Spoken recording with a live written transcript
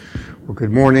Well,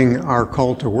 good morning. Our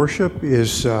call to worship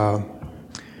is the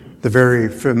very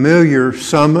familiar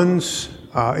summons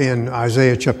in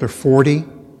Isaiah chapter 40.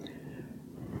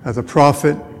 The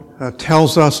prophet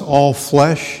tells us all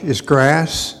flesh is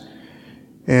grass,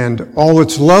 and all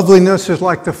its loveliness is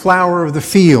like the flower of the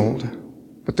field,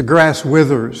 but the grass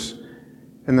withers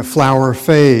and the flower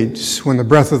fades when the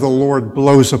breath of the Lord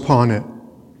blows upon it.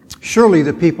 Surely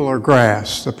the people are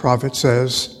grass, the prophet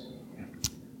says.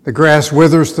 The grass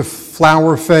withers, the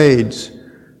flower fades,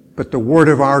 but the word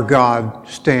of our God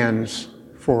stands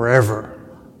forever.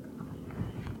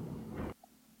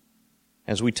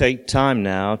 As we take time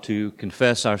now to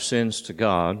confess our sins to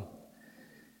God,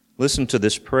 listen to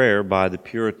this prayer by the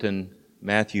Puritan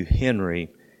Matthew Henry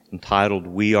entitled,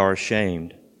 "We Are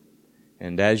Ashamed."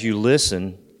 And as you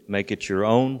listen, make it your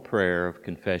own prayer of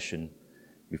confession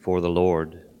before the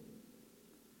Lord.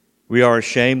 We are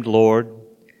ashamed, Lord,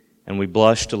 and we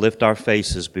blush to lift our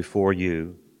faces before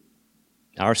you.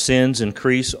 Our sins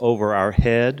increase over our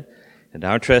head, and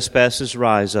our trespasses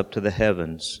rise up to the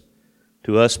heavens.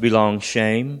 To us belong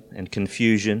shame and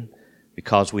confusion,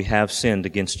 because we have sinned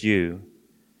against you.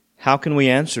 How can we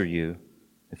answer you?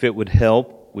 If it would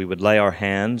help, we would lay our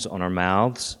hands on our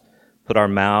mouths, put our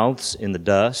mouths in the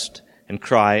dust, and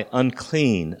cry,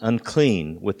 "Unclean,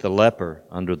 unclean," with the leper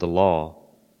under the law.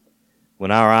 When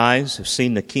our eyes have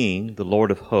seen the King, the Lord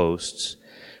of hosts,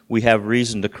 we have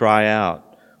reason to cry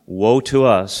out, "Woe to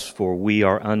us, for we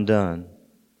are undone."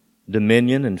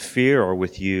 Dominion and fear are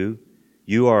with you.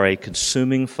 You are a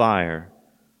consuming fire.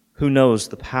 Who knows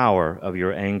the power of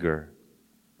your anger?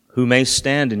 Who may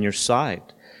stand in your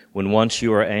sight when once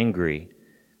you are angry?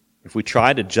 If we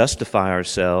try to justify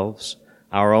ourselves,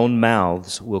 our own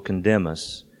mouths will condemn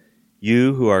us.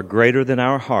 You who are greater than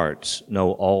our hearts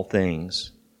know all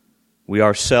things. We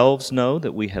ourselves know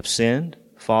that we have sinned,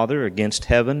 Father, against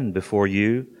heaven and before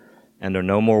you, and are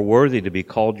no more worthy to be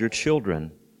called your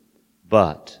children.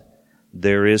 But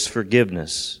there is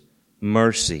forgiveness,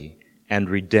 mercy, and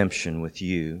redemption with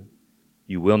you.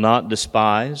 You will not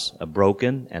despise a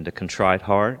broken and a contrite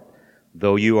heart,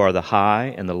 though you are the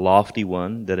high and the lofty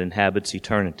one that inhabits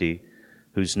eternity,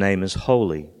 whose name is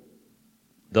holy.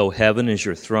 Though heaven is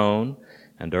your throne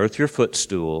and earth your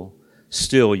footstool,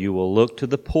 still you will look to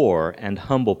the poor and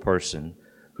humble person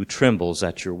who trembles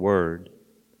at your word.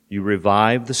 You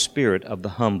revive the spirit of the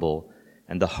humble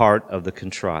and the heart of the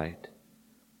contrite.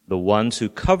 The ones who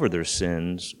cover their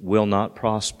sins will not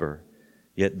prosper,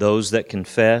 yet those that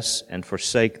confess and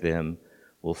forsake them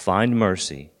will find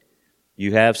mercy.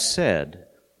 You have said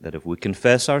that if we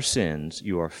confess our sins,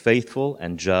 you are faithful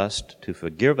and just to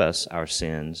forgive us our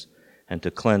sins and to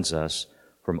cleanse us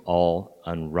from all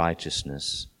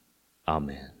unrighteousness.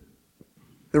 Amen.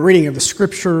 The reading of the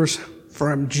Scriptures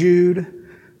from Jude,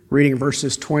 reading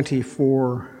verses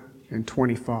 24 and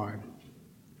 25.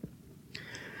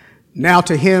 Now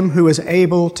to him who is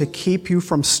able to keep you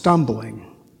from stumbling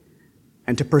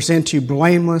and to present you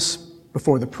blameless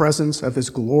before the presence of his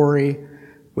glory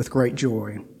with great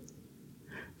joy.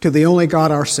 To the only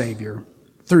God our Savior,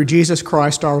 through Jesus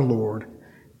Christ our Lord,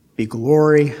 be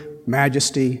glory,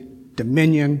 majesty,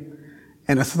 dominion,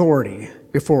 and authority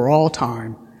before all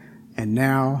time, and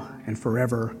now and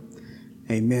forever.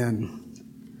 Amen.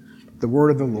 The word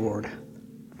of the Lord.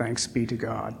 Thanks be to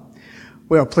God.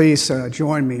 Well, please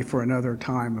join me for another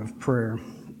time of prayer.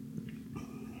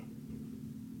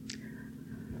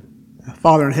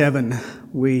 Father in heaven,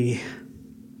 we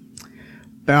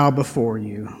bow before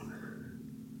you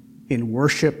in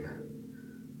worship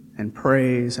and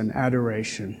praise and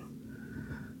adoration,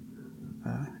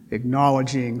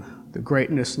 acknowledging the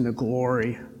greatness and the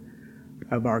glory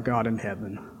of our God in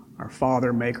heaven, our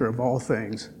Father, maker of all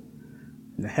things,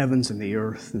 in the heavens and the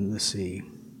earth and the sea.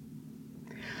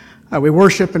 We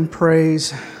worship and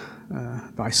praise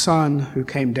thy Son who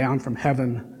came down from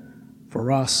heaven for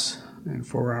us and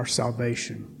for our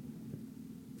salvation,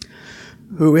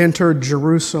 who entered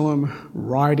Jerusalem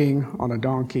riding on a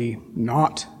donkey,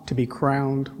 not to be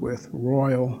crowned with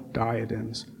royal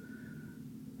diadems,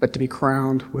 but to be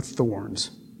crowned with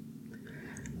thorns,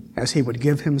 as he would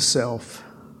give himself,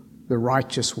 the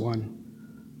righteous one,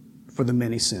 for the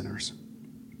many sinners.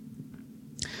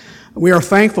 We are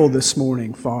thankful this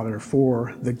morning, Father,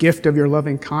 for the gift of your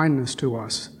loving kindness to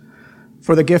us,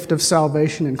 for the gift of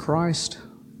salvation in Christ,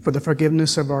 for the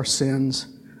forgiveness of our sins,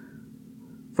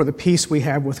 for the peace we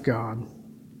have with God,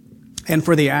 and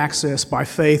for the access by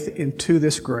faith into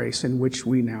this grace in which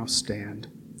we now stand.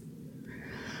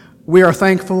 We are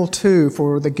thankful, too,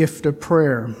 for the gift of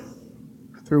prayer,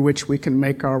 through which we can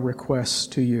make our requests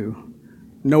to you,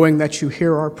 knowing that you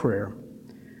hear our prayer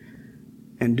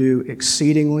and do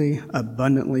exceedingly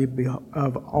abundantly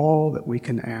of all that we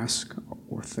can ask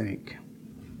or think.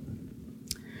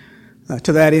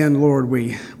 To that end, Lord,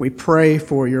 we pray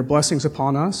for your blessings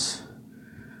upon us,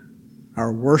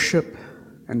 our worship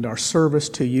and our service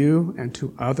to you and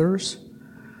to others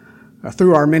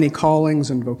through our many callings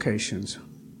and vocations.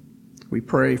 We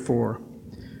pray for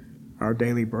our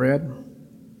daily bread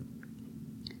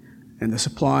and the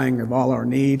supplying of all our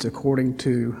needs according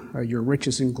to your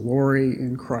riches and glory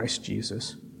in Christ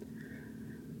Jesus.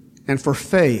 And for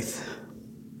faith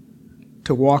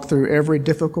to walk through every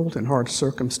difficult and hard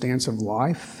circumstance of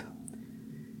life,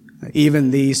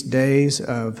 even these days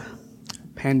of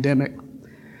pandemic.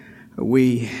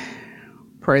 We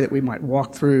pray that we might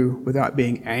walk through without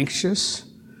being anxious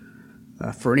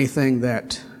for anything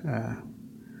that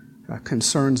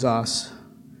concerns us,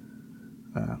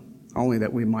 only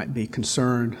that we might be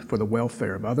concerned for the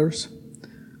welfare of others,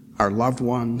 our loved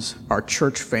ones, our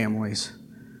church families,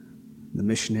 the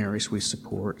missionaries we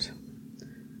support.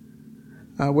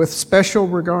 With special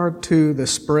regard to the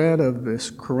spread of this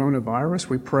coronavirus,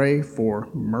 we pray for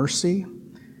mercy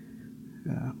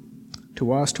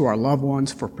to us, to our loved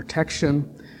ones, for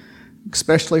protection,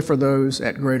 especially for those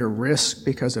at greater risk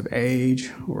because of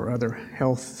age or other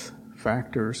health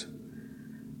factors,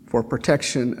 for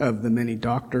protection of the many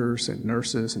doctors and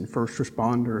nurses and first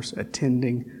responders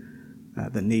attending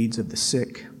the needs of the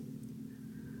sick,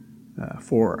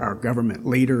 for our government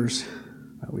leaders.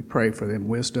 We pray for them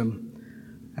wisdom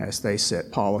as they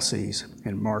set policies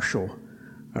and marshal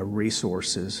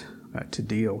resources to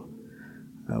deal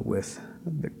with,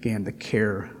 again, the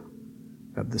care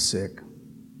of the sick.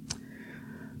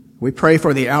 We pray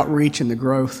for the outreach and the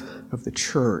growth of the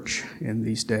church in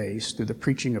these days through the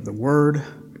preaching of the word,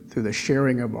 through the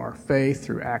sharing of our faith,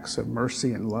 through acts of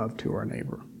mercy and love to our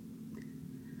neighbor.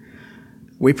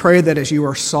 We pray that as you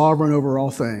are sovereign over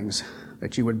all things,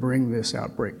 that you would bring this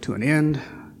outbreak to an end,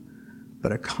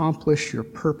 but accomplish your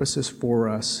purposes for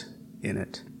us in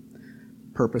it,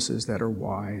 purposes that are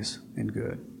wise and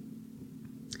good.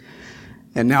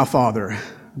 And now, Father,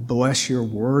 bless your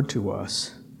word to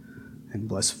us, and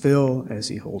bless Phil as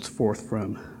he holds forth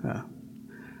from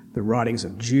the writings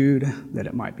of Jude, that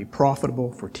it might be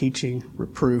profitable for teaching,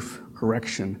 reproof,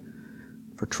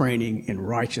 correction, for training in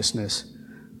righteousness,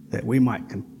 that we might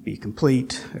be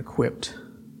complete, equipped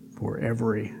for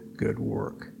every good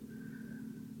work.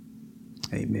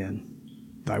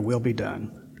 Amen. Thy will be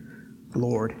done.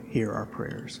 Lord, hear our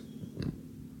prayers.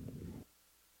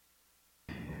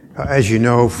 As you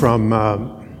know from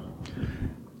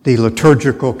the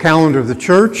liturgical calendar of the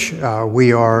church,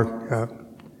 we are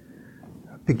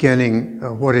beginning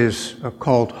what is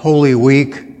called Holy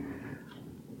Week,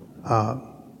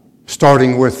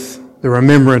 starting with the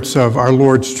remembrance of our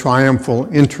Lord's triumphal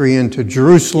entry into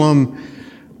Jerusalem,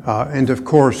 and of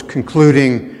course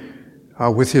concluding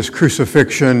with his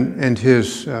crucifixion and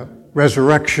his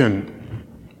resurrection.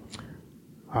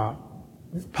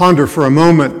 Ponder for a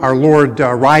moment our Lord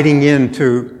riding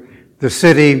into the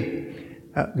city,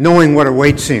 knowing what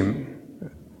awaits him.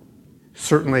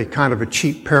 Certainly kind of a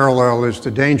cheap parallel is the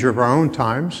danger of our own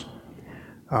times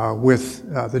with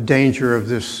the danger of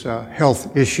this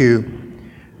health issue.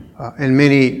 And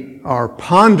many are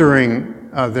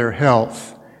pondering their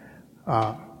health.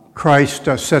 Christ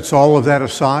sets all of that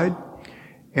aside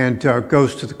and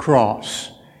goes to the cross.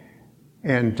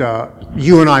 And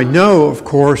you and I know, of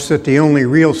course, that the only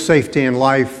real safety in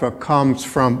life comes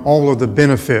from all of the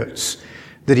benefits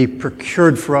that he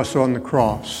procured for us on the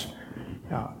cross.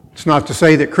 It's not to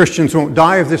say that Christians won't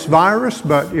die of this virus,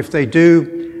 but if they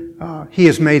do, he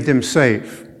has made them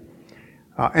safe.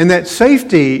 And that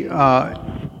safety,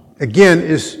 again,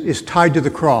 is tied to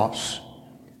the cross.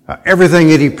 Everything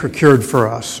that he procured for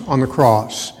us on the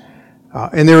cross.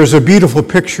 And there is a beautiful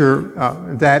picture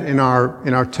that in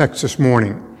our text this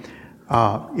morning.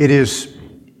 It is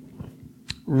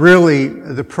really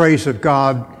the praise of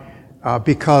God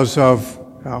because of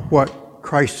what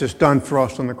Christ has done for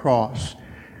us on the cross.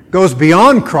 Goes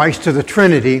beyond Christ to the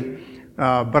Trinity,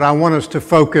 but I want us to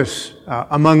focus,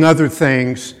 among other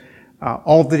things,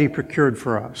 all that he procured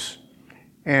for us.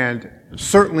 And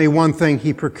certainly one thing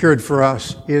he procured for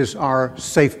us is our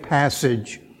safe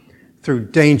passage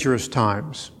through dangerous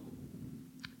times.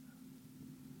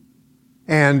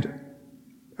 And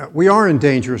we are in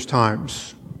dangerous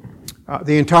times.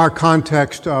 The entire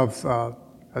context of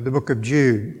the book of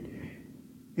Jude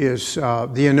is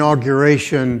the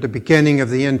inauguration, the beginning of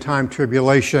the end-time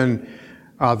tribulation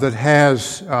that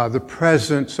has the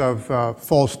presence of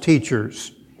false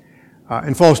teachers.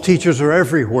 And false teachers are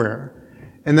everywhere.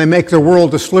 And they make the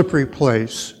world a slippery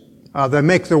place. that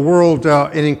make the world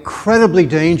an incredibly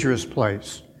dangerous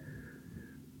place.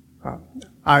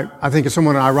 I think it's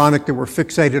somewhat ironic that we're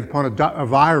fixated upon a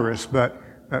virus, but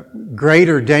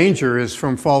greater danger is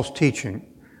from false teaching.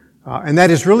 And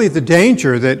that is really the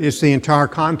danger that is the entire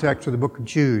context of the book of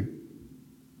Jude.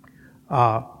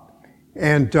 Like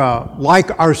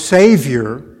our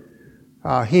Savior,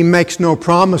 He makes no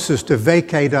promises to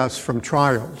vacate us from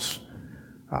trials.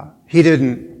 He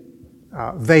didn't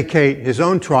vacate His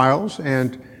own trials,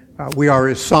 and we are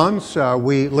His sons.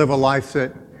 We live a life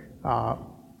that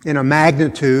in a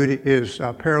magnitude is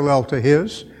parallel to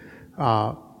His.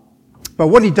 But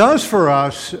what He does for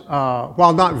us,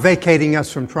 while not vacating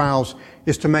us from trials,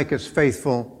 is to make us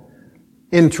faithful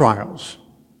in trials.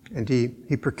 And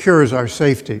He procures our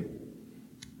safety.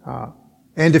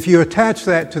 And if you attach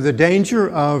that to the danger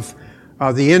of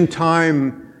the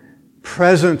end-time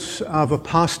presence of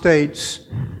apostates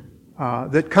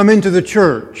that come into the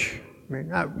church, I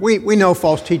mean, we know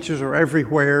false teachers are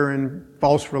everywhere and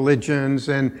false religions,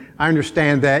 and I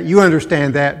understand that. You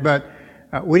understand that, but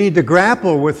we need to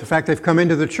grapple with the fact they've come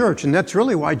into the church, and that's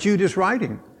really why Jude is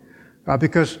writing,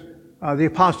 because the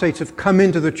apostates have come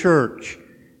into the church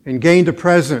and gained a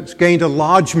presence, gained a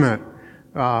lodgment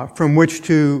from which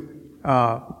to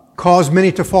cause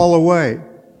many to fall away,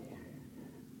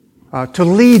 to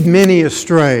lead many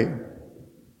astray,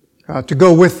 to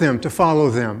go with them, to follow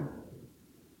them,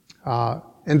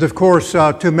 and of course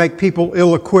to make people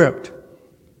ill-equipped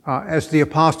as the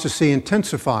apostasy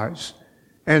intensifies.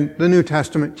 And the New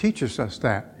Testament teaches us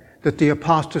that the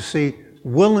apostasy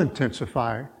will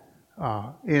intensify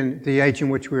in the age in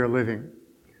which we are living.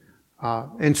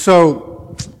 And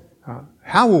so,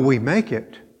 how will we make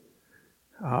it?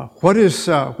 What is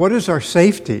our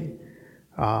safety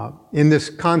in this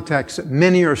context that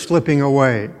many are slipping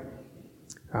away?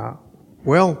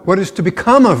 Well, what is to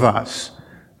become of us?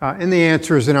 And the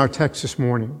answer is in our text this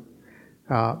morning.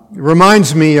 It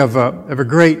reminds me of a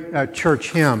great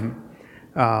church hymn.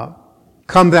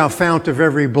 Come thou fount of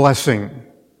every blessing.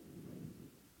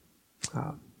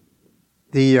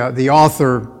 The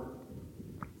author,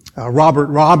 Robert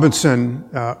Robinson,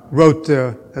 wrote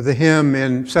the hymn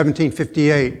in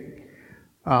 1758.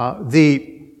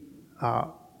 The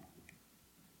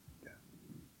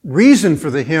reason for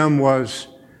the hymn was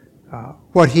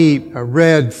what he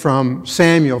read from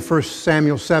Samuel, 1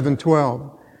 Samuel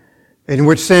 7:12, in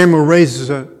which Samuel raises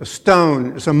a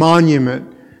stone as a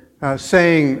monument,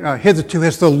 saying, hitherto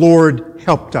has the Lord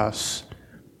helped us.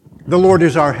 The Lord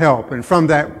is our help. And from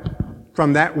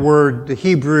that word, the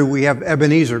Hebrew, we have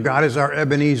Ebenezer. God is our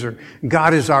Ebenezer.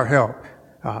 God is our help.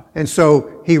 And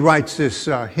so he writes this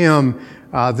hymn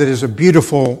that is a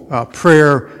beautiful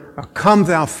prayer, come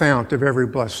thou fount of every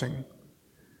blessing.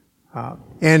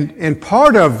 And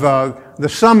part of the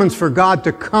summons for God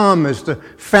to come as the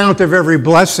fount of every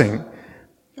blessing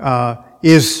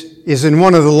is in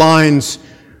one of the lines,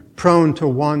 prone to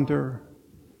wander,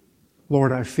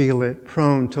 Lord, I feel it,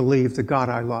 prone to leave the God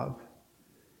I love.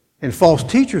 And false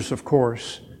teachers, of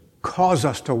course, cause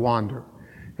us to wander.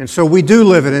 And so we do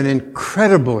live in an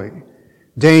incredibly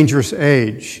dangerous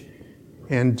age.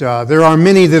 And there are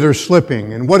many that are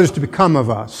slipping. And what is to become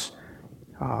of us?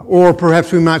 Or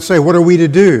perhaps we might say, what are we to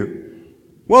do?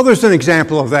 Well, there's an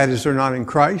example of that. Is there not in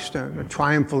Christ? A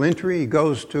triumphal entry. He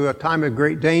goes to a time of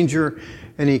great danger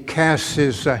and he casts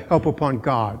his help upon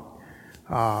God.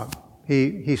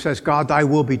 He says, God, thy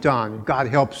will be done. God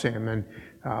helps him. And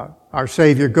our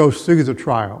Savior goes through the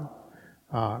trial.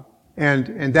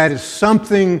 And that is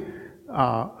something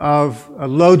of a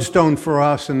lodestone for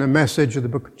us in the message of the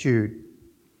book of Jude.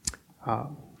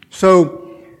 So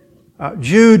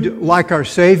Jude, like our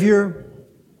Savior,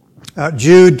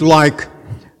 Jude, like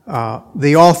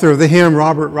the author of the hymn,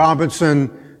 Robert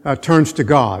Robinson, turns to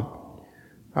God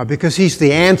because he's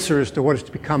the answers to what is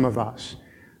to become of us.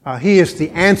 He is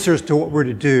the answers to what we're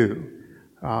to do.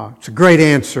 It's a great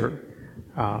answer.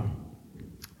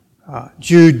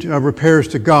 Jude repairs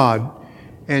to God,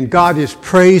 and God is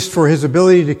praised for His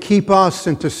ability to keep us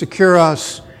and to secure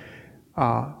us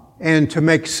and to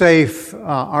make safe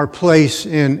our place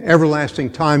in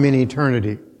everlasting time in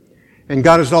eternity. And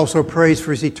God is also praised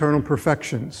for His eternal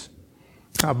perfections.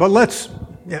 But let's,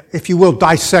 if you will,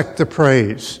 dissect the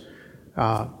praise.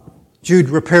 Jude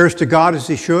repairs to God as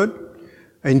he should.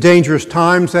 In dangerous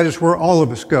times, that is where all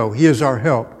of us go. He is our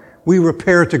help. We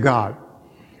repair to God.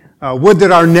 Would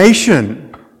that our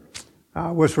nation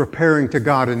was repairing to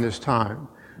God in this time.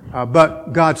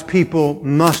 But God's people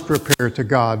must repair to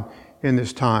God in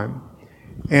this time.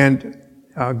 And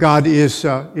God is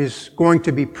going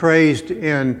to be praised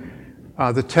in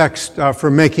the text for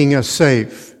making us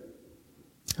safe.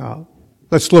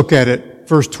 Let's look at it.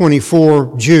 Verse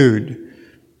 24, Jude.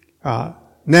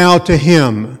 Now to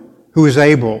him who is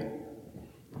able.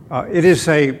 It is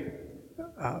a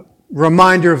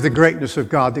reminder of the greatness of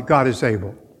God, that God is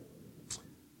able.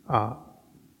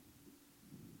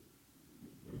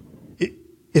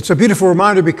 It's a beautiful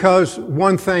reminder because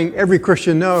one thing every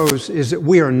Christian knows is that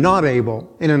we are not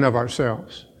able in and of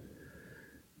ourselves.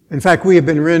 In fact, we have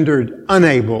been rendered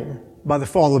unable by the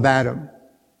fall of Adam.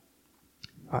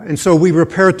 And so we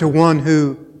repair to one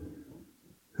who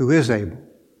is able.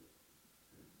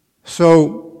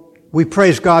 So we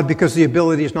praise God because the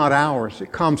ability is not ours.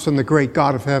 It comes from the great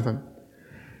God of heaven.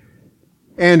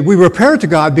 And we repair to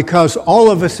God because all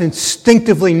of us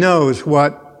instinctively knows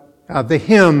what the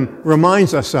hymn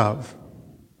reminds us of,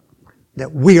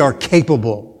 that we are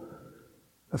capable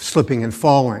of slipping and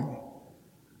falling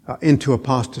into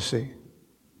apostasy.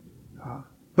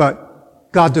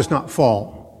 But God does not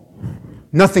fall.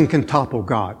 Nothing can topple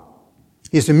God.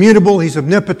 He's immutable, He's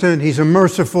omnipotent, He's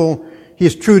merciful, He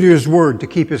is true to His word to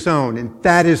keep His own, and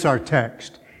that is our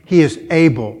text. He is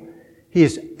able. He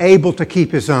is able to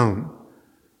keep His own.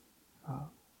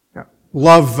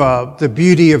 Love the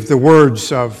beauty of the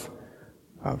words of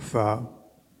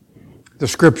the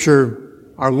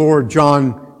Scripture. Our Lord,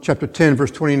 John chapter 10,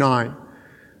 verse 29.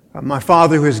 My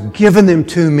Father who has given them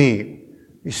to me.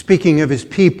 He's speaking of His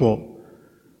people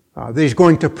that He's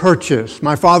going to purchase.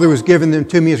 My Father who has given them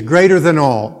to me is greater than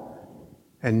all,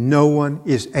 and no one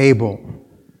is able.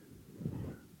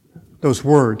 Those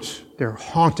words, they're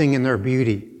haunting in their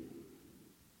beauty.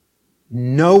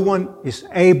 No one is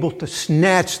able to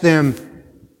snatch them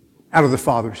out of the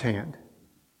Father's hand.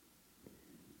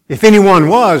 If anyone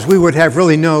was, we would have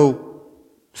really no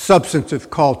substantive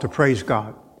call to praise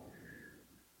God.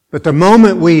 But the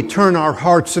moment we turn our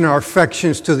hearts and our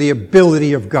affections to the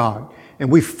ability of God and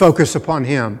we focus upon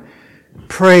Him,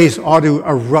 praise ought to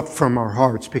erupt from our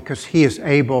hearts because He is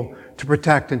able to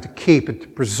protect and to keep and to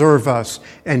preserve us.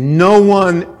 And no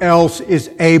one else is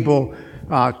able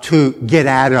to get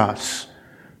at us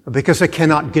because they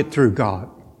cannot get through God.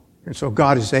 And so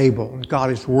God is able and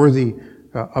God is worthy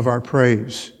of our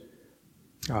praise.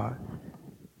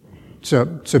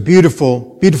 It's a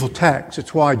beautiful, beautiful text.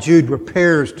 It's why Jude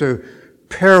repairs to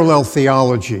parallel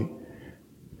theology.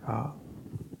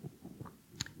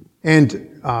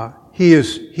 He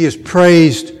is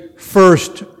praised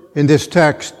first in this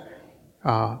text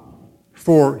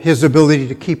for His ability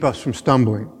to keep us from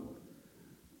stumbling.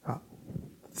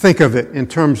 Think of it in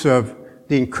terms of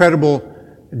the incredible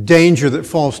danger that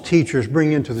false teachers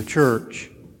bring into the church.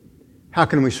 How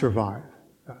can we survive?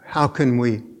 How can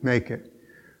we make it?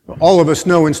 All of us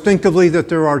know instinctively that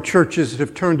there are churches that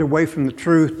have turned away from the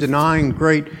truth, denying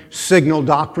great signal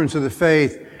doctrines of the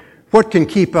faith. What can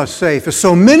keep us safe? If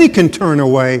so many can turn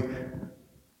away,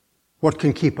 what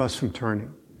can keep us from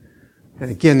turning? And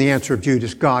again, the answer of Jude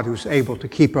is God, who's able to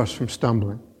keep us from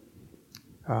stumbling,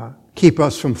 keep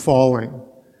us from falling.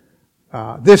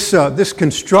 This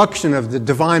construction of the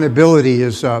divine ability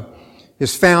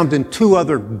is found in two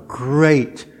other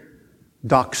great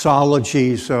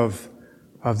doxologies of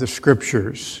the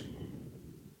Scriptures,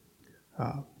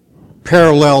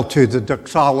 parallel to the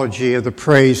doxology of the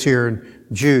praise here in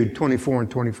Jude 24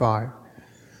 and 25.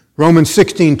 Romans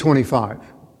 16:25.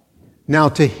 Now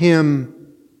to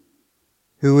Him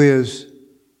who is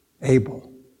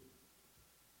able.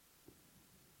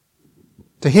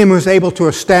 To Him who is able to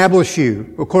establish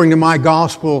you according to my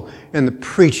gospel and the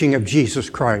preaching of Jesus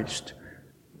Christ.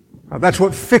 That's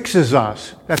what fixes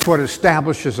us. That's what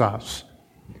establishes us.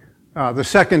 The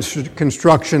second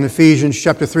construction, Ephesians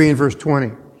chapter 3 and verse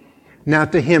 20. Now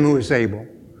to Him who is able.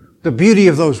 The beauty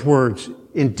of those words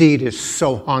indeed is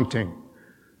so haunting.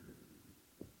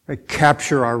 They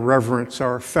capture our reverence,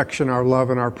 our affection, our love,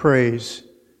 and our praise.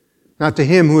 Now to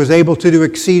Him who is able to do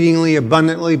exceedingly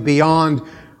abundantly beyond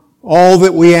all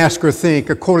that we ask or think,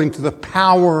 according to the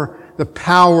power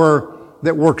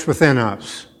that works within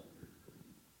us.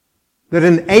 That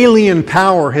an alien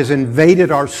power has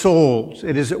invaded our souls.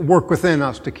 It is at work within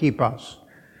us to keep us.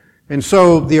 And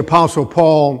so the Apostle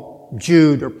Paul,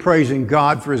 Jude are praising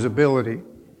God for His ability.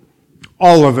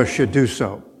 All of us should do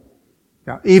so.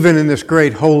 Now, even in this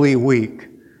great Holy Week,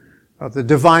 the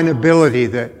divine ability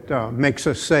that makes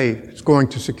us safe is going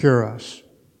to secure us.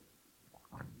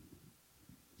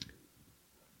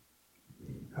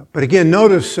 But again,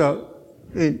 notice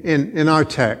in our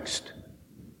text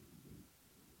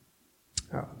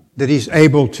that He's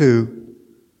able to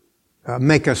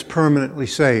make us permanently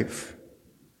safe.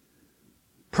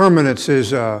 Permanence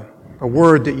is a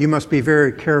word that you must be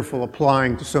very careful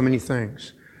applying to so many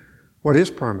things. What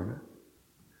is permanent?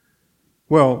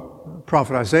 Well,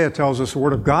 Prophet Isaiah tells us the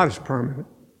Word of God is permanent.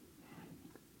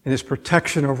 And His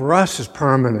protection over us is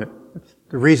permanent. That's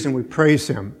the reason we praise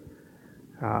Him.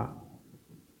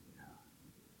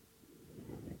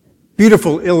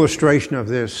 Beautiful illustration of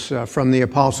this from the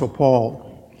Apostle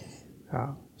Paul.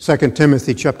 2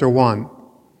 Timothy chapter 1.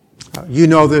 You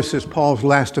know this is Paul's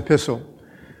last epistle.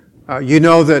 You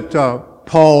know that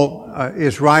Paul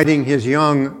is writing his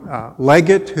young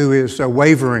legate who is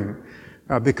wavering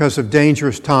because of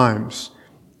dangerous times.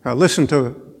 Listen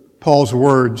to Paul's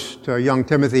words to young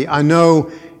Timothy. I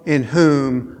know in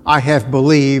whom I have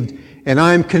believed, and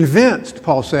I am convinced,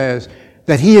 Paul says,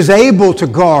 that he is able to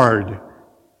guard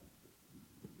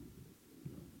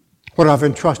what I've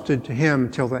entrusted to him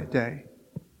till that day.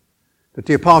 That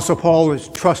the Apostle Paul has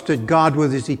trusted God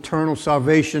with his eternal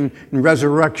salvation and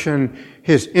resurrection,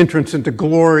 his entrance into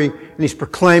glory, and he's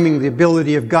proclaiming the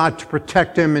ability of God to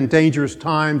protect him in dangerous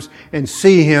times and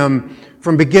see him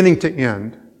from beginning to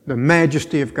end, the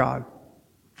majesty of God.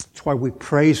 That's why we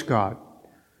praise God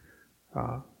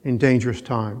in dangerous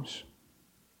times.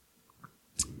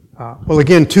 Well,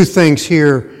 again, two things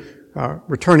here,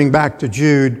 returning back to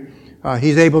Jude.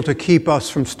 He's able to keep us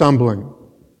from stumbling.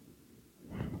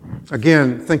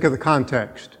 Again, think of the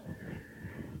context.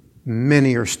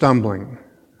 Many are stumbling.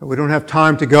 We don't have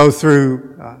time to go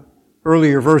through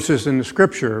earlier verses in the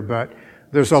Scripture, but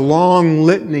there's a long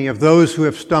litany of those who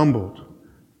have stumbled.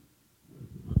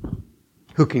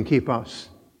 Who can keep us?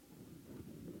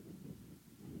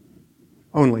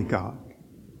 Only God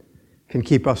can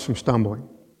keep us from stumbling.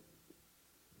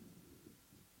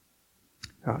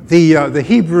 The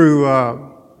Hebrew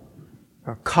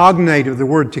cognate of the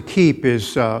word to keep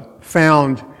is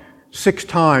found 6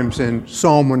 times in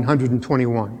Psalm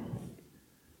 121.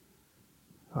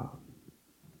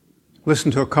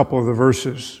 Listen to a couple of the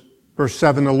verses. Verse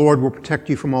 7, the Lord will protect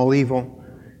you from all evil.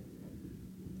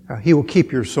 He will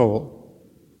keep your soul.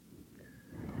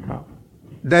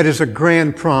 That is a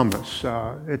grand promise.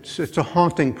 It's a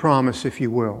haunting promise, if you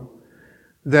will.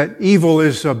 That evil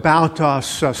is about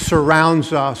us,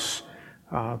 surrounds us,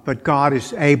 but God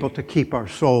is able to keep our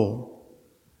soul.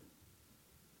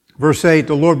 Verse 8,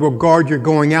 the Lord will guard your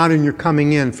going out and your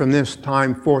coming in from this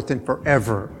time forth and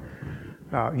forever.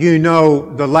 You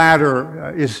know the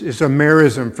latter is a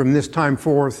merism, from this time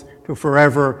forth to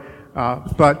forever,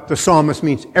 but the psalmist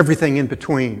means everything in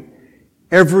between.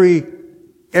 Every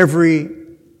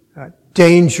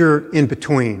danger in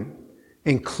between,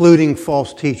 including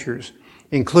false teachers,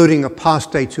 including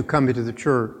apostates who come into the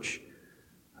church.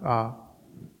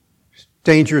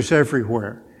 Dangers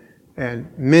everywhere. And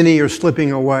many are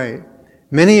slipping away.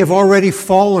 Many have already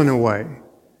fallen away.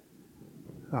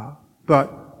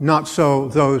 But not so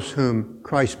those whom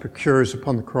Christ procures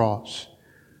upon the cross.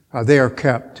 They are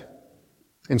kept.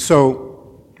 And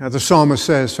so the psalmist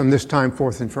says, from this time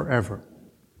forth and forever.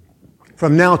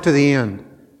 From now to the end,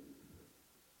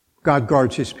 God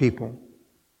guards His people.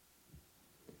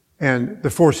 And the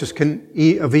forces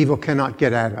of evil cannot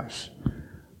get at us.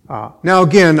 Now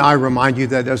again, I remind you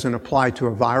that doesn't apply to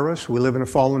a virus. We live in a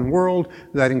fallen world.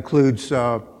 That includes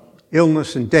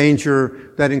illness and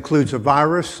danger. That includes a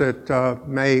virus that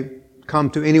may come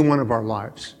to any one of our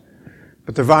lives.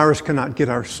 But the virus cannot get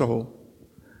our soul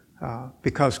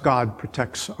because God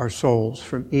protects our souls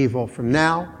from evil from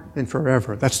now and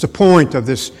forever. That's the point of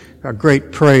this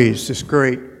great praise, this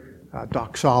great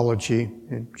doxology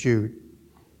in Jude.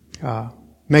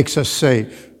 Makes us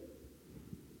safe.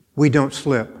 We don't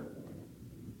slip.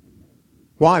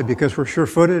 Why? Because we're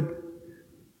sure-footed?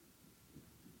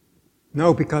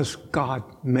 No, because God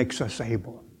makes us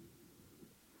able.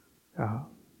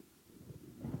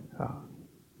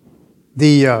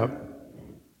 The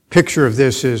picture of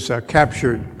this is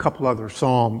captured in a couple other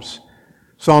Psalms.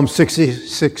 Psalm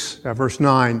 66, verse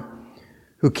 9,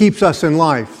 who keeps us in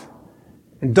life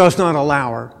and does not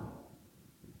allow our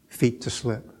feet to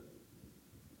slip.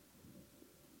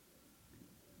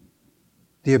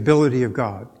 The ability of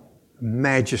God, the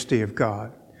majesty of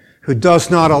God, who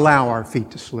does not allow our feet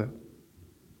to slip.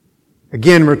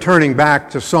 Again, returning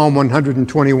back to Psalm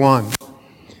 121,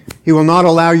 He will not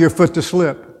allow your foot to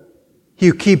slip. He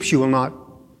who keeps you will not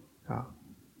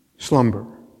slumber.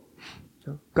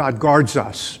 God guards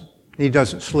us. He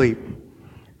doesn't sleep.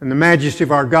 And the majesty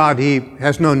of our God, He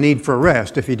has no need for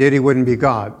rest. If He did, He wouldn't be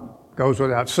God. Goes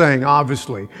without saying,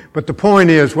 obviously. But the point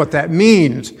is what that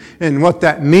means. And what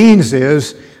that means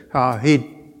is He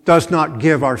does not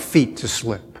give our feet to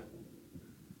slip.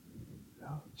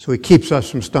 So He keeps us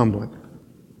from stumbling.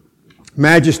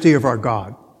 Majesty of our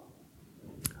God.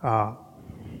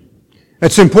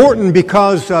 It's important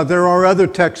because there are other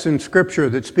texts in Scripture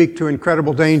that speak to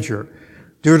incredible danger.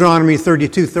 Deuteronomy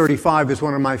 32:35 is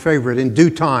one of my favorite. In due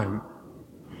time,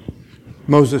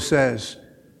 Moses says,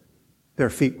 their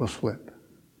feet will slip.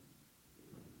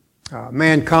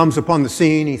 Man comes upon the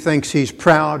scene. He thinks he's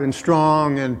proud and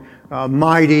strong and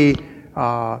mighty,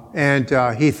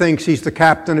 and he thinks he's the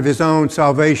captain of his own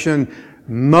salvation.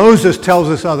 Moses tells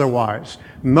us otherwise.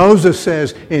 Moses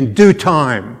says, in due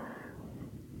time,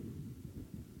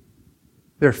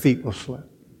 their feet will slip.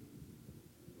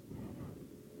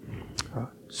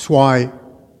 That's why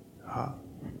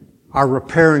our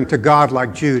repairing to God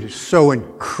like Jude is so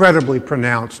incredibly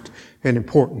pronounced and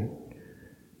important.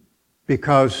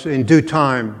 Because in due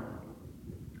time,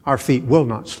 our feet will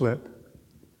not slip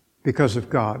because of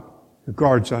God who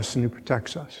guards us and who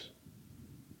protects us.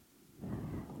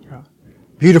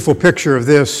 Beautiful picture of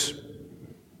this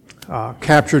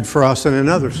captured for us in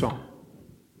another psalm,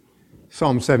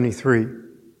 Psalm 73.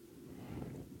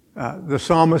 The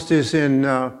psalmist is in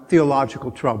theological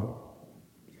trouble.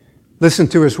 Listen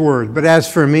to his words. But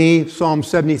as for me, Psalm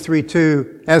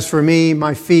 73:2, as for me,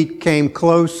 my feet came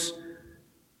close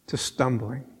to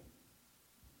stumbling.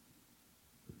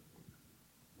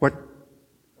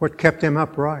 What kept him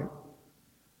upright?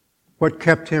 What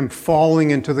kept him falling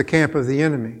into the camp of the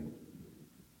enemy?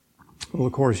 Well,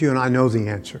 of course, you and I know the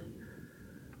answer.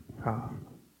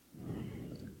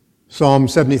 Psalm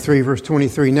 73, verse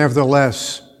 23,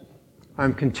 nevertheless,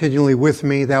 I'm continually with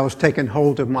me. Thou hast taken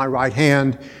hold of my right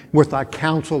hand. With thy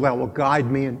counsel thou wilt guide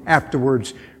me, and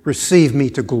afterwards receive me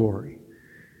to glory.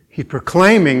 He's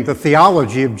proclaiming the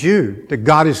theology of Jude, that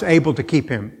God is able to keep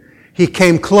him. He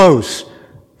came close,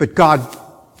 but God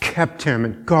kept him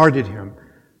and guarded him,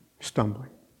 stumbling.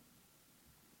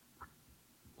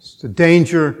 It's the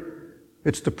danger,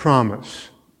 it's the promise.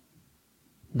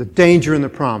 The danger and the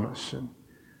promise. And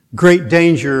great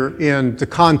danger in the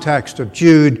context of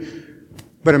Jude,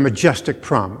 but a majestic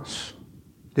promise.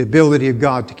 The ability of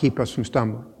God to keep us from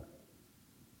stumbling.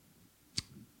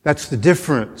 That's the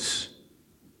difference.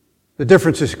 The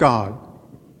difference is God,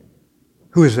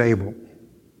 who is able.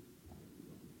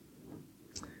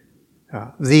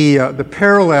 The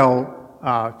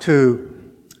parallel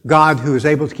to God who is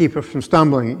able to keep us from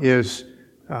stumbling is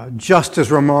just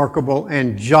as remarkable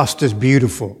and just as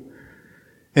beautiful.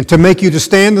 And to make you to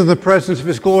stand in the presence of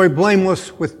His glory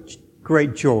blameless with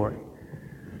great joy.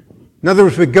 In other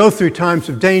words, we go through times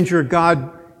of danger,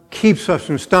 God keeps us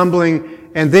from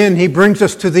stumbling, and then He brings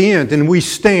us to the end, and we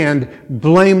stand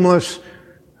blameless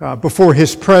before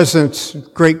His presence,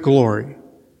 great glory.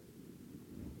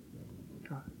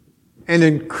 An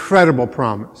incredible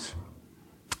promise.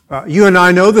 You and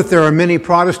I know that there are many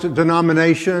Protestant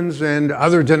denominations and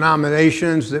other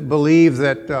denominations that believe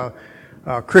that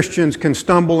Christians can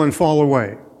stumble and fall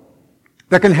away,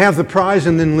 that can have the prize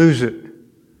and then lose it.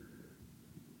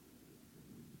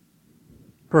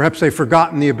 Perhaps they've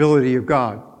forgotten the ability of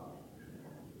God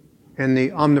and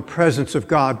the omnipresence of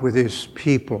God with His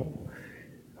people.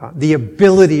 The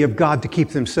ability of God to keep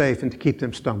them safe and to keep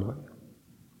them stumbling.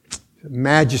 The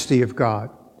majesty of God.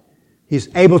 He's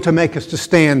able to make us to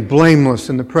stand blameless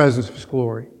in the presence of His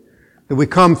glory. That we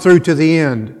come through to the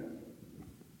end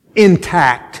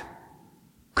intact,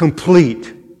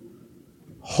 complete,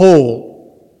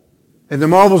 whole. And the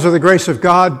marvels of the grace of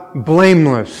God,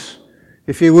 blameless,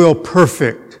 if you will,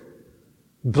 perfect,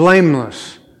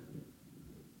 blameless.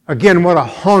 Again, what a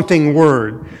haunting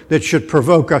word that should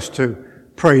provoke us to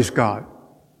praise God.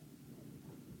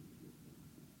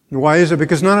 And why is it?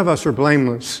 Because none of us are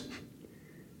blameless.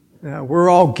 We're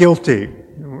all guilty.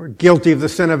 We're guilty of the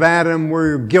sin of Adam.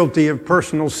 We're guilty of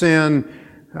personal sin.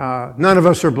 None of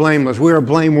us are blameless. We are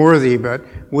blameworthy, but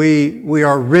we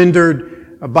are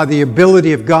rendered by the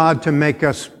ability of God to make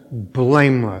us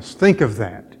blameless. Think of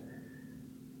that.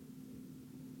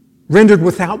 Rendered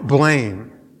without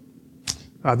blame.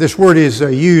 This word is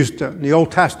used in the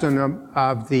Old Testament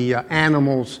of the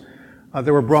animals that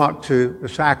were brought to the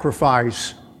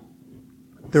sacrifice.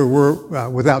 They were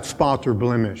without spot or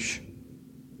blemish.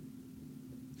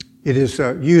 It is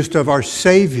used of our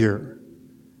Savior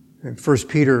in 1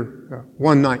 Peter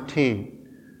 1:19.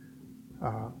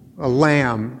 A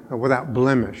lamb without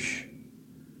blemish,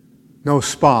 no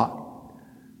spot,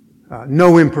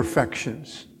 no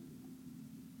imperfections.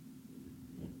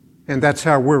 And that's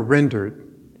how we're rendered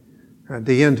at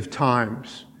the end of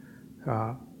times,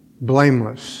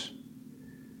 blameless.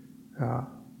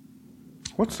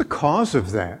 What's the cause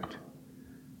of that?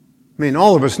 I mean,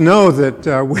 all of us know that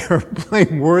we are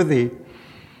blameworthy.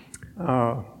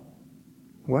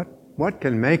 What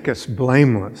can make us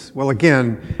blameless? Well,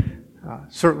 again,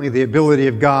 certainly the ability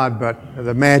of God, but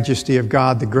the majesty of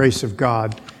God, the grace of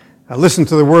God. Listen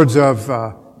to the words of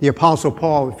the Apostle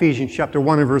Paul, Ephesians chapter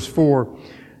 1 and verse 4,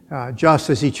 just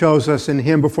as He chose us in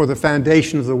Him before the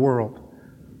foundation of the world,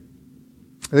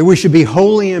 that we should be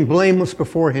holy and blameless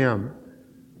before Him.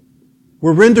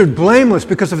 We're rendered blameless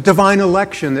because of divine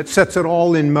election that sets it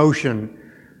all in motion.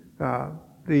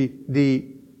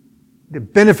 The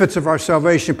benefits of our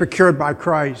salvation procured by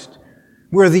Christ.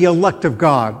 We're the elect of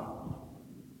God.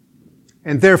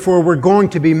 And therefore we're going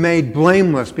to be made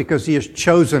blameless because He has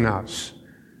chosen us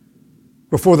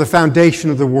before the foundation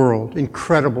of the world.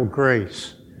 Incredible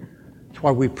grace. That's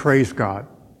why we praise God.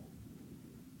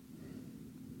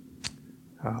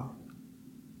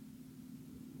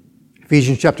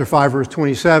 Ephesians chapter 5 verse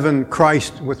 27,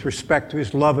 Christ with respect to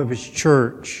His love of His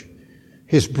church,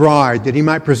 His bride, that He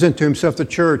might present to Himself the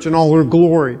church in all her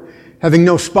glory, having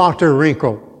no spot or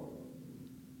wrinkle,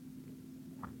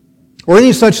 or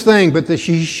any such thing, but that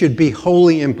she should be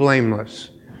holy and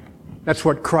blameless. That's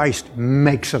what Christ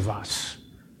makes of us.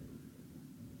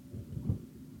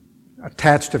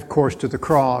 Attached, of course, to the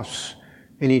cross,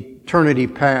 in eternity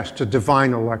past, to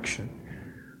divine election.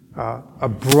 A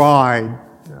bride,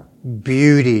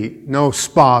 beauty, no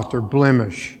spot or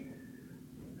blemish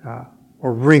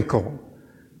or wrinkle.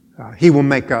 He will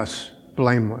make us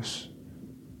blameless.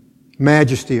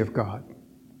 Majesty of God.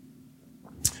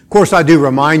 Of course, I do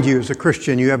remind you as a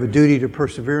Christian, you have a duty to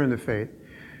persevere in the faith.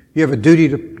 You have a duty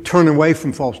to turn away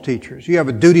from false teachers. You have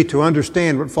a duty to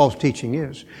understand what false teaching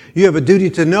is. You have a duty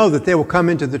to know that they will come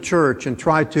into the church and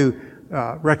try to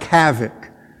wreak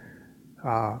havoc.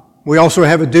 We also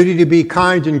have a duty to be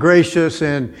kind and gracious,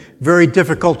 and very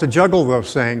difficult to juggle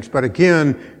those things. But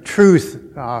again,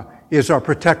 truth is our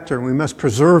protector, and we must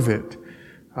preserve it.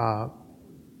 But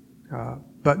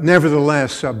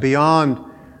nevertheless, beyond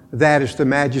that is the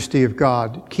majesty of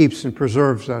God that keeps and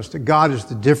preserves us. That God is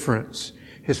the difference.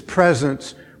 His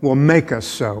presence will make us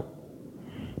so.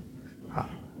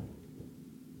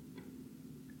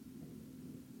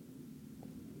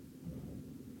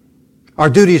 Our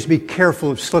duty is to be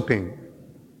careful of slipping.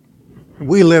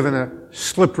 We live in a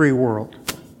slippery world,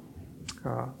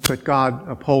 but God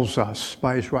upholds us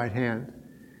by His right hand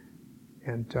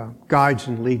and guides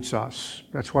and leads us.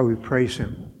 That's why we praise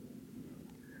Him.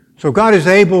 So God is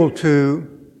able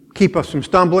to keep us from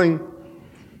stumbling.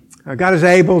 God is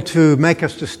able to make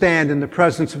us to stand in the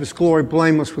presence of His glory,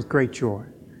 blameless with great joy.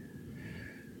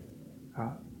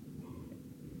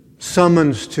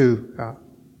 Summons to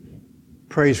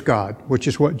praise God, which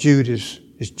is what Jude is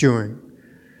doing.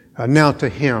 Now to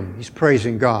him, he's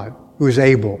praising God, who is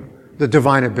able, the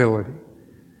divine ability.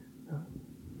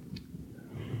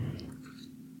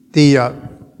 The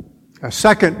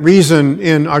second reason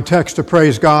in our text to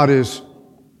praise God is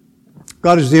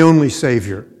the only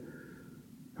Savior.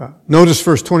 Notice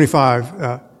verse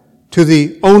 25, to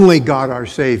the only God our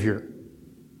Savior.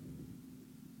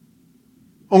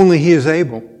 Only He is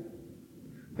able.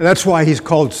 And that's why He's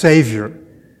called Savior,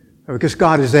 because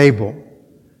God is able.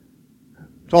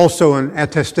 It's also an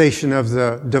attestation of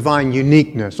the divine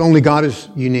uniqueness. Only God is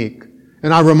unique.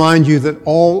 And I remind you that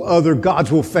all other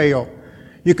gods will fail.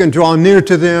 You can draw near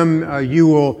to them, you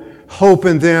will hope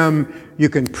in them, you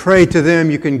can pray to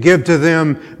them, you can give to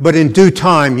them, but in due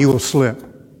time you will slip.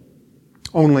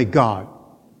 Only God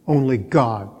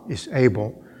is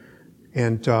able.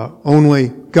 And only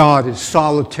God is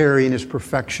solitary in His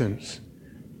perfections.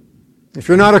 If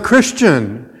you're not a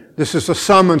Christian, this is a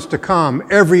summons to come.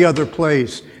 Every other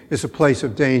place is a place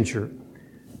of danger.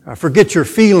 Forget your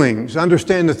feelings.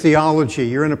 Understand the theology.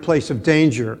 You're in a place of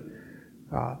danger.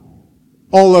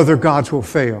 All other gods will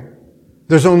fail.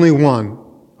 There's only one.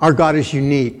 Our God is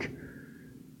unique.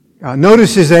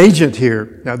 Notice His agent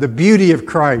here. The beauty of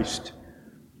Christ.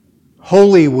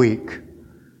 Holy Week.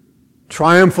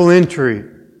 Triumphal entry.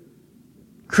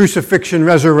 Crucifixion,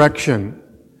 resurrection.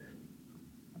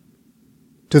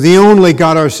 To the only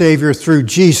God our Savior through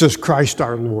Jesus Christ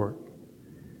our Lord.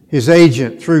 His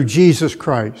agent through Jesus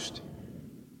Christ.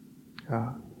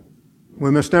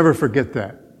 We must never forget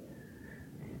that.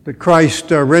 That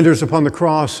Christ renders upon the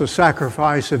cross a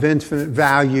sacrifice of infinite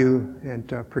value and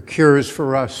procures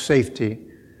for us safety.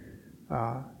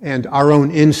 And our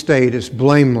own end state is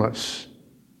blameless.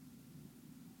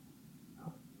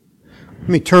 Let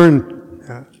me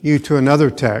turn you to another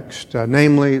text,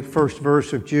 namely the first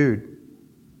verse of Jude.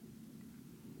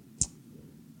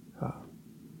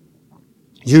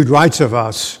 Jude writes of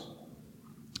us,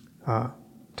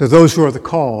 to those who are the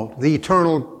called, the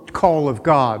eternal call of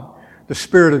God, the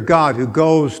Spirit of God who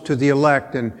goes to the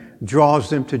elect and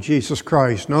draws them to Jesus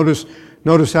Christ. Notice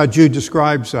how Jude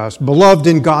describes us. Beloved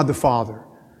in God the Father.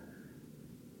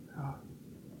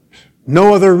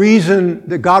 No other reason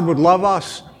that God would love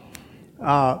us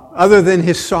other than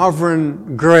His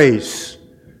sovereign grace,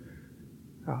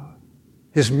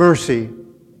 His mercy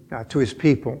to His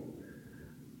people.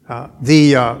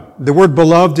 The word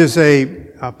beloved is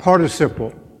a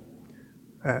participle.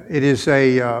 It is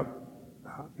the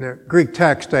Greek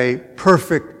text, a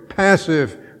perfect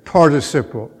passive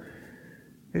participle.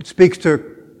 It speaks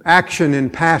to action in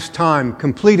past time,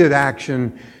 completed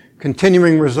action,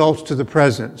 continuing results to the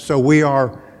present. So we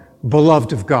are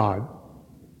beloved of God.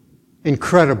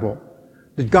 Incredible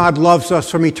that God loves us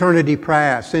from eternity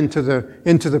past into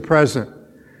the present.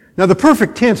 Now the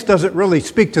perfect tense doesn't really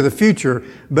speak to the future,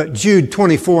 but Jude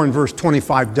 24 and verse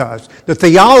 25 does. The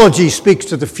theology speaks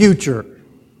to the future.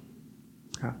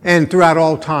 And throughout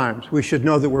all times, we should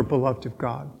know that we're beloved of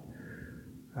God.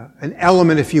 An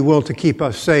element, if you will, to keep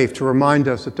us safe, to remind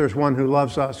us that there's one who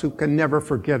loves us, who can never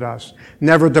forget us,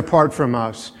 never depart from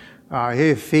us.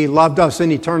 If He loved us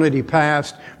in eternity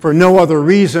past for no other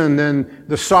reason than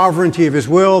the sovereignty of His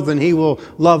will, then He will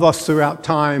love us throughout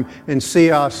time and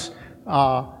see us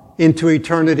into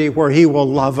eternity where He will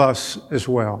love us as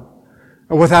well.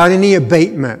 Without any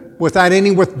abatement, without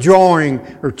any withdrawing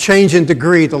or change in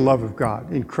degree, the love of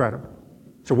God. Incredible.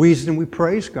 It's the reason we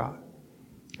praise God.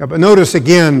 But notice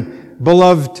again,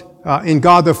 beloved in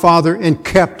God the Father and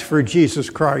kept for Jesus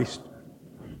Christ.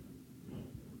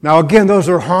 Now again, those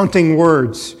are haunting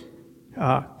words.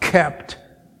 Kept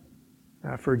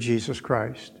for Jesus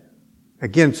Christ.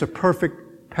 Again, it's a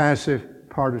perfect passive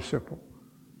participle.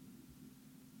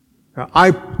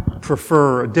 I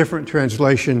prefer a different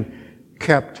translation,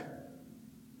 kept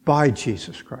by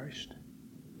Jesus Christ.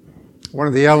 One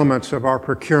of the elements of our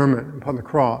procurement upon the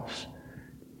cross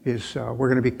is we're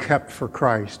going to be kept for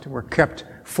Christ. We're kept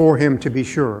for Him to be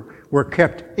sure. We're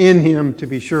kept in Him to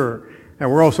be sure.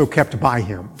 And we're also kept by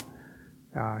Him.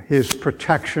 His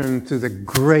protection through the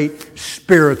great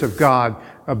Spirit of God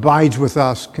abides with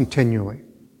us continually.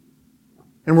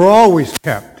 And we're always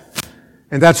kept.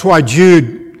 And that's why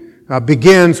Jude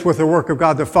begins with the work of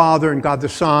God the Father and God the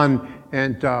Son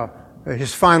and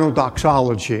His final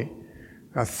doxology.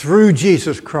 Through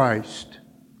Jesus Christ,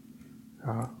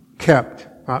 kept.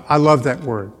 I love that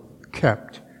word,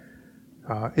 kept.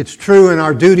 It's true, and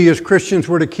our duty as Christians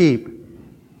we're to keep.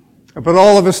 But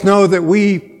all of us know that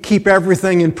we keep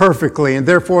everything imperfectly, and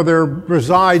therefore there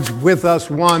resides with us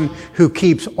one who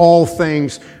keeps all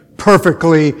things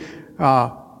perfectly,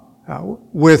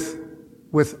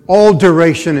 with all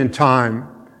duration and time,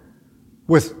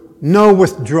 with no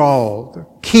withdrawal, the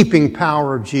keeping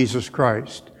power of Jesus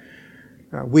Christ.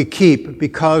 We keep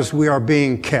because we are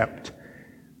being kept.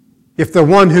 If the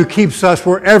one who keeps us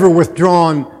were ever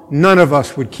withdrawn, none of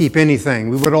us would keep anything.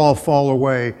 We would all fall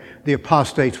away. The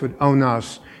apostates would own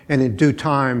us, and in due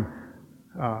time,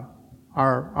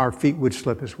 our feet would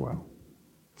slip as well.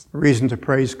 A reason to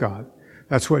praise God.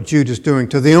 That's what Jude is doing.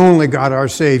 To the only God, our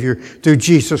Savior, through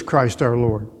Jesus Christ our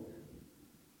Lord.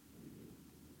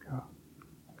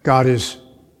 God is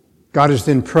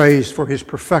then praised for His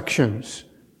perfections.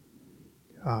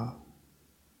 And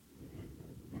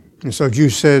so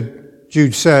Jude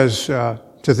says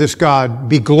to this God,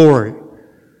 be glory,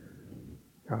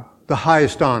 the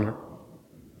highest honor.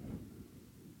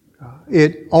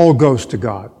 It all goes to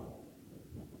God.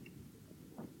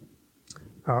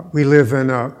 We live in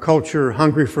a culture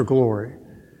hungry for glory.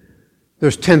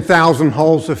 There's 10,000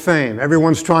 halls of fame.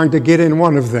 Everyone's trying to get in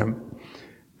one of them.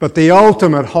 But the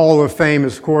ultimate hall of fame,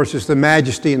 of course, is the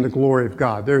majesty and the glory of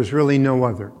God. There's really no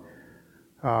other.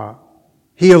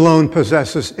 He alone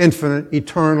possesses infinite,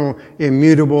 eternal,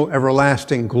 immutable,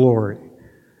 everlasting glory.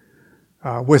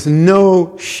 With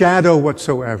no shadow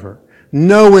whatsoever.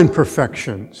 No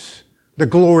imperfections. The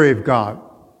glory of God.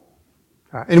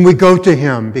 And we go to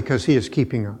Him because He is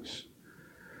keeping us.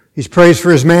 He's praised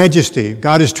for His majesty.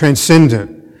 God is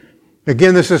transcendent.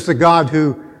 Again, this is the God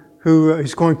who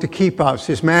is going to keep us.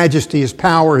 His majesty, His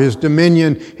power, His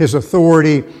dominion, His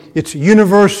authority. It's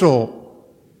universal.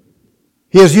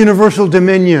 He has universal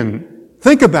dominion.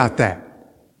 Think about that.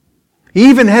 He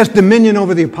even has dominion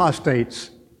over the apostates.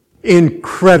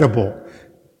 Incredible.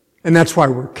 And that's why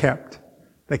we're kept.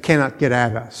 They cannot get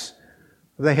at us.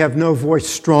 They have no voice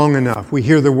strong enough. We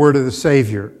hear the word of the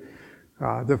Savior.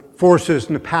 The forces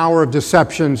and the power of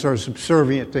deceptions are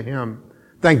subservient to Him.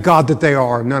 Thank God that they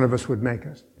are. None of us would make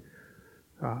us.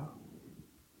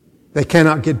 They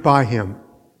cannot get by Him.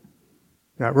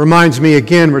 That reminds me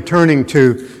again, returning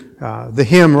to the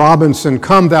hymn, Robinson,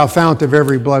 Come Thou Fount of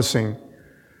Every Blessing.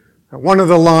 One of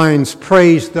the lines,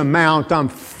 praise the mount, I'm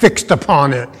fixed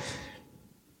upon it.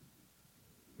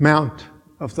 Mount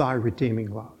of Thy redeeming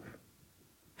love.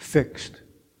 Fixed.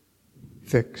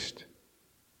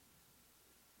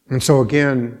 And so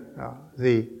again,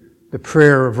 the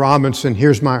prayer of Robinson,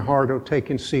 here's my heart, O take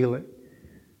and seal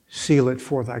it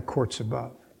for thy courts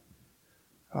above,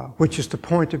 which is the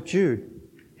point of Jude.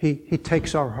 He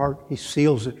takes our heart, he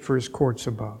seals it for his courts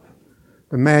above.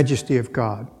 The majesty of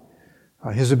God,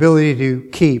 his ability to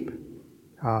keep,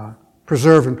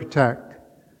 preserve, and protect,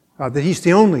 that he's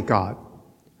the only God.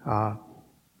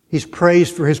 He's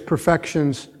praised for his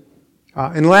perfections.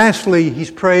 And lastly,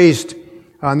 he's praised,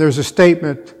 and there's a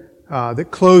statement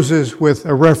that closes with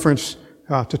a reference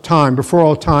to time, before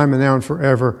all time and now and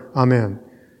forever. Amen.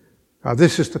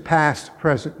 This is the past,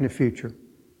 present, and the future.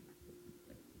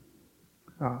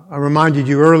 I reminded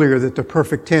you earlier that the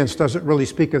perfect tense doesn't really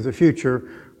speak of the future.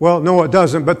 Well, no, it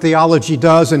doesn't, but theology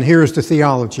does, and here's the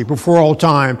theology. Before all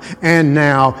time, and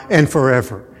now, and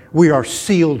forever. We are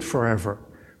sealed forever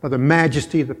by the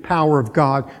majesty, the power of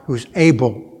God, who's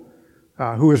able,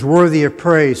 who is worthy of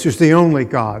praise, who's the only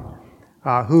God,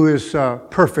 who is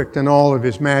perfect in all of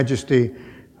his majesty.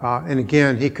 And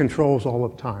again, he controls all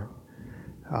of time.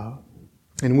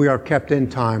 And we are kept in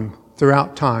time,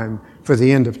 throughout time, for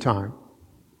the end of time.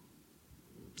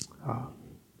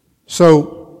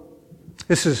 So,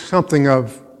 this is something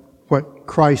of what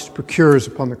Christ procures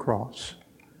upon the cross.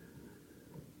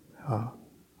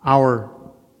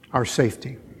 Our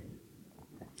safety.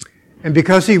 And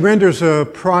because he renders a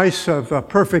price of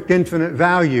perfect infinite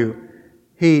value,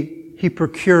 he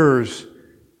procures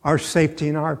our safety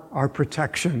and our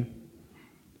protection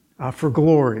for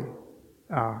glory,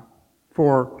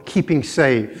 for keeping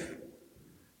safe.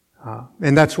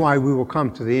 And that's why we will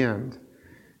come to the end.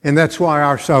 And that's why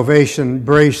our salvation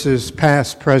braces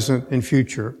past, present, and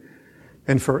future,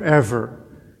 and forever,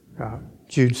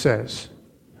 Jude says.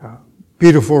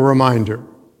 Beautiful reminder.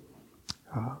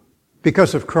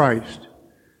 Because of Christ,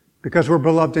 because we're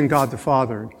beloved in God the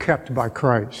Father, and kept by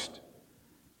Christ,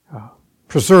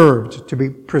 preserved to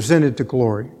be presented to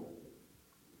glory.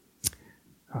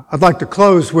 I'd like to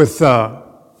close with a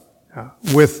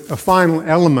final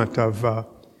element of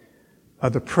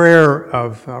the prayer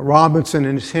of Robinson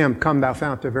and his hymn, "Come Thou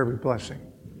Fount of Every Blessing,"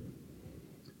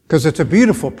 because it's a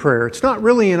beautiful prayer. It's not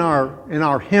really in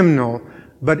our hymnal,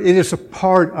 but it is a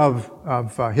part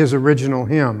of his original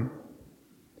hymn.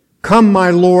 Come, my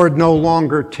Lord, no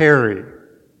longer tarry.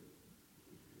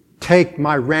 Take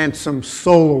my ransomed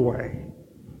soul away.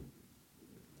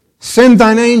 Send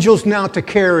thine angels now to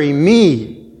carry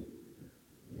me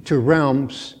to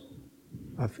realms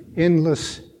of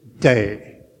endless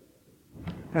day.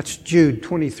 That's Jude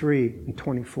 23 and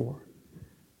 24.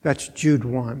 That's Jude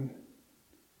 1.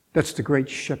 That's the great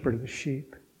shepherd of the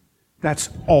sheep. That's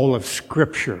all of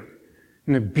Scripture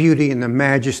and the beauty and the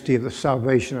majesty of the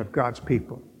salvation of God's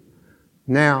people,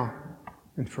 now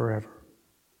and forever.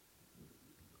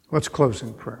 Let's close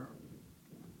in prayer.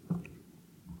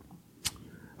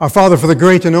 Our Father, for the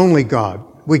great and only God,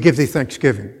 we give Thee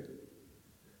thanksgiving,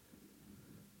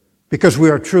 because we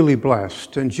are truly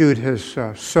blessed, and Jude has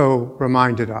so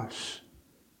reminded us.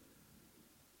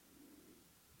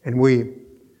 And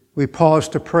we pause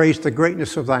to praise the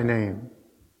greatness of Thy name,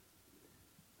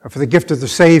 for the gift of the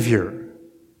Savior,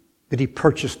 that He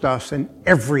purchased us and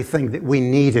everything that we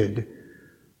needed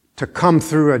to come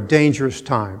through a dangerous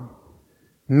time,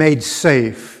 made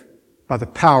safe by the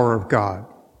power of God,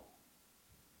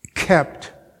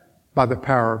 kept by the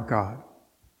power of God.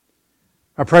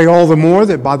 I pray all the more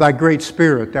that by Thy great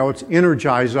Spirit Thou wouldst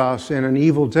energize us in an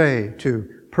evil day to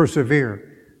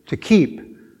persevere, to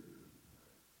keep,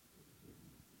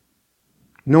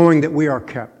 knowing that we are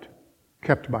kept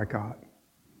by God.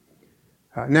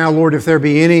 Now, Lord, if there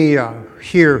be any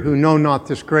here who know not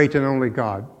this great and only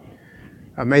God,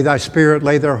 may Thy Spirit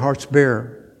lay their hearts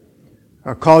bare.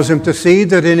 Cause them to see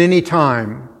that in any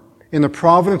time, in the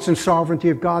providence and sovereignty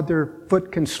of God, their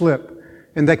foot can slip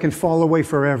and they can fall away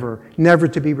forever, never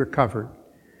to be recovered.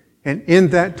 And in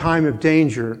that time of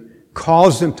danger,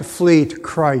 cause them to flee to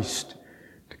Christ,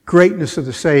 the greatness of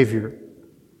the Savior,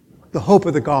 the hope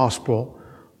of the gospel,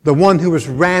 the one who was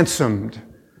ransomed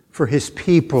for His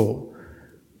people,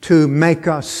 to make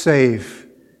us safe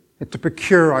and to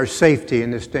procure our safety in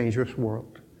this dangerous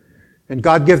world. And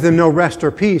God, give them no rest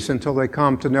or peace until they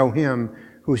come to know Him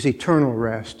who is eternal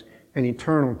rest and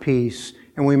eternal peace,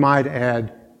 and we might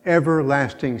add,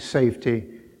 everlasting safety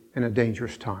in a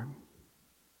dangerous time.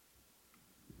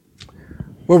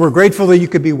 Well, we're grateful that You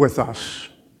could be with us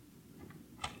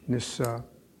in this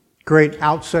great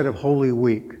outset of Holy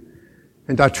Week.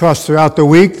 And I trust throughout the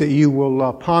week that you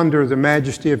will ponder the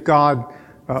majesty of God,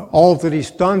 all that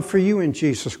He's done for you in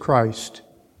Jesus Christ.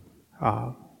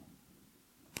 I'd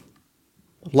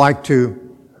like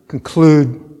to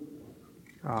conclude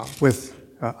with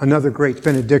another great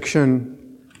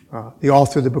benediction, the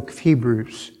author of the book of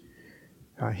Hebrews,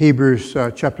 Hebrews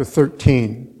chapter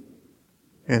 13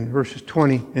 and verses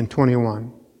 20 and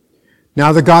 21.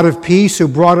 Now the God of peace, who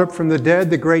brought up from the dead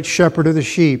the great shepherd of the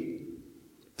sheep,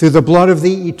 through the blood of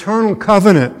the eternal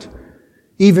covenant,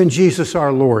 even Jesus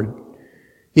our Lord,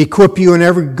 equip you in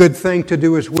every good thing to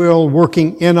do His will,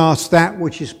 working in us that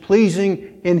which is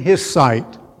pleasing in His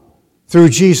sight, through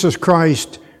Jesus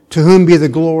Christ, to whom be the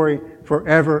glory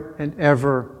forever and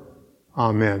ever.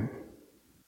 Amen.